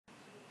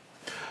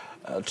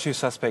Two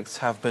suspects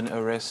have been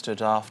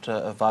arrested after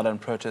a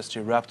violent protest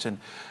erupted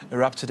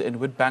in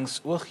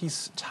Witbank's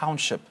Urgis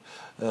Township.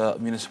 The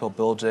municipal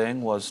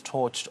building was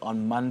torched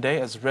on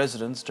Monday as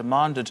residents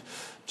demanded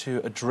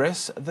to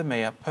address the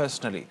mayor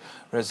personally.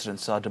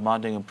 Residents are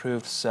demanding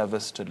improved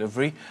service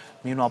delivery.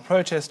 Meanwhile,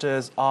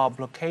 protesters are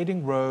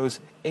blockading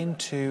roads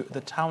into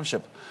the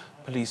township.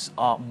 Police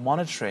are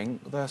monitoring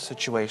the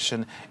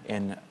situation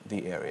in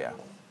the area.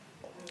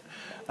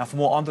 Now, for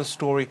more on the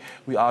story,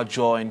 we are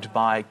joined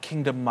by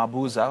Kingdom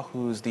Mabuza,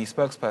 who's the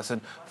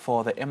spokesperson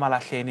for the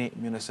Emalahleni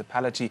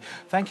Municipality.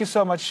 Thank you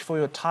so much for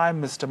your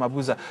time, Mr.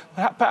 Mabuza.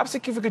 Perhaps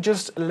if you could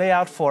just lay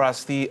out for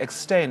us the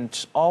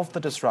extent of the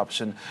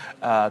disruption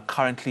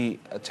currently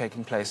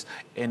taking place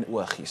in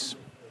Urgis.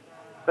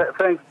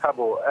 Thanks,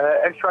 Thabo.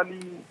 Actually,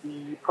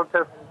 the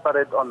protest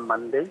started on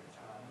Monday,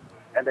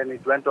 and then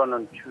it went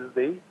on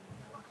Tuesday.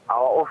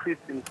 Our office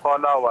in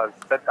Phola was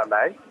set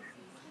alight.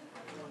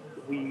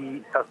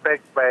 We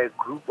suspect by a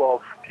group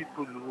of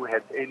people who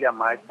had earlier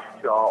marched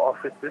to our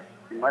offices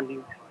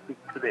demanding to speak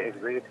to the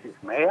executive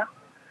mayor.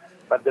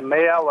 But the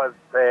mayor was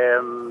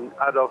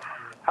out of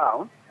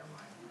town.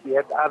 He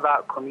had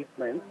other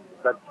commitments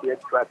that he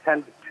had to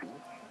attend to.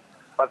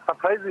 But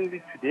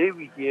surprisingly, today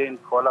we're here in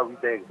Phola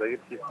with the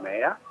executive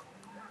mayor.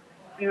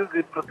 Still,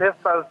 the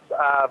protesters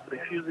are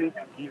refusing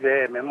to give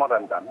a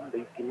memorandum.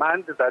 They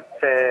demand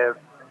that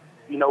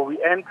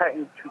we enter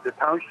into the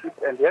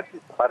township, and yet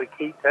it's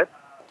barricaded.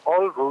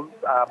 All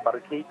roads are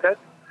barricaded,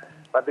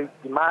 but they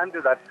demand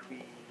that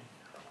we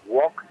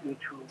walk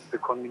into the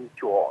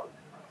community hall.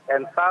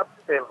 And staff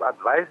have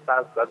advised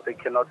us that they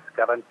cannot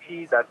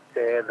guarantee that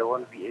there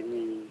won't be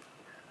any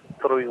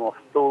throwing of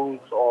stones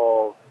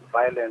or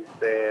violence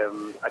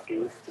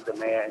against the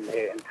mayor and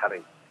her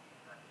entourage.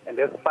 And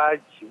as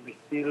such, we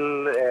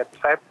still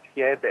trapped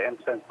here at the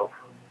entrance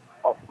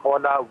of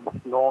Phola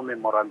with no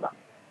memorandum.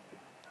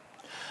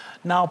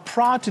 Now,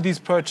 prior to these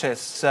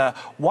protests,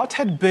 what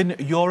had been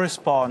your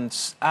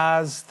response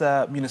as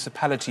the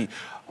municipality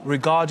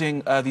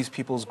regarding these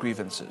people's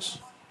grievances?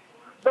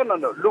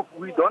 No. Look,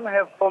 we don't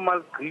have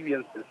formal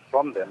grievances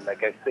from them.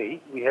 Like I say,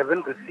 we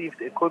haven't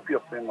received a copy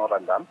of the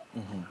memorandum.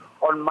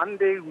 On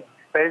Monday, we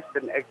dispatched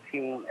an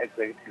acting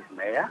executive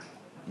mayor,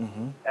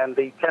 and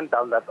they turned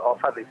down that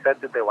offer. They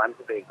said that they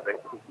wanted the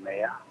executive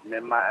mayor,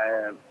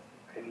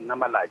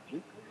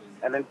 Emalahleni.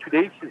 And then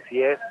today she's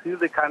here, still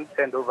they can't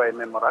send over a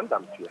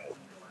memorandum to her.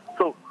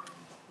 So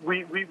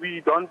we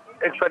don't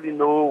actually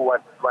know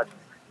what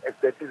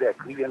exactly their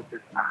grievances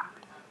are.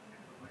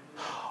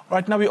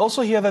 Right, now we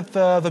also hear that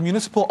the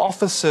municipal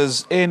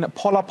offices in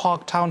Phola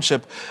Park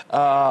Township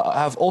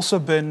have also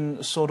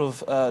been sort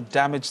of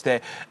damaged there.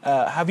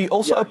 Have you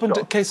also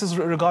opened cases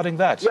regarding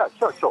that? Yeah,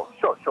 sure.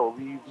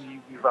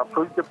 We've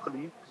approached the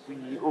police.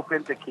 We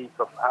opened a case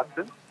of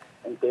arson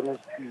and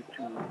damage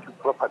to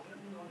property.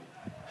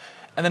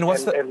 And then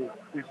and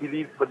we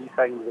believe police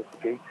are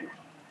investigating.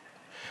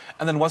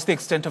 And then what's the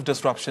extent of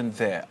disruption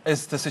there?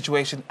 Is the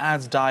situation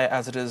as dire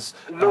as it is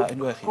in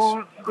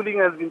Urgis? Schooling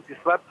has been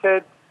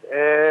disrupted.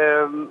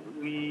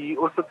 We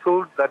also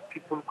told that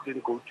people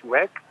couldn't go to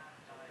work.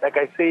 Like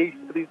I say,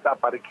 streets are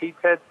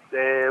barricaded.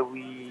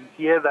 We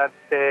hear that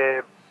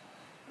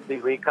they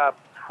wake up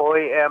 4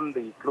 a.m.,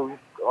 they close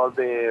all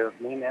the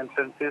main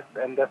entrances,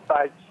 and as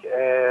such,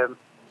 there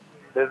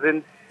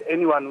isn't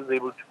anyone who's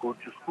able to go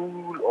to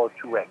school or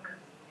to work.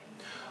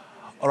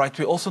 All right,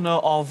 we also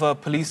know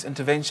of police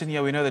intervention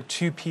here. We know that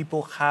 2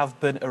 people have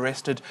been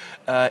arrested.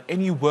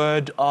 Any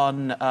word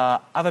on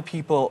other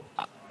people,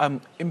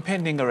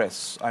 impending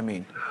arrests, I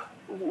mean?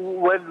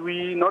 Well,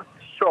 we're not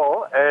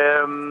sure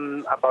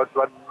about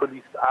what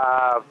police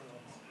are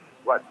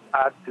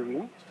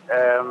doing.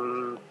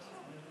 And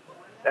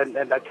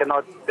I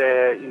cannot,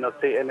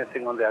 say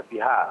anything on their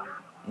behalf.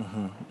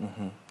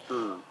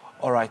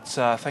 All right,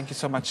 thank you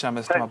so much,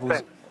 Mr.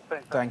 Mabuza.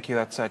 Thank you.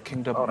 That's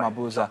Kingdom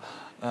Mabuza,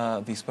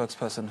 the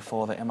spokesperson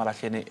for the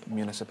Emalahleni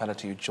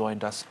Municipality, who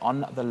joined us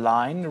on the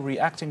line,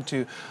 reacting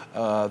to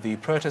the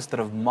protests that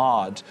have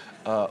marred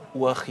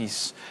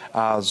Urgis,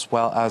 as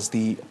well as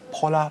the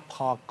Phola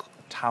Park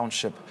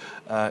Township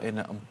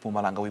in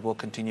Mpumalanga. We will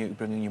continue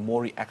bringing you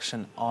more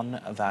reaction on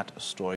that story.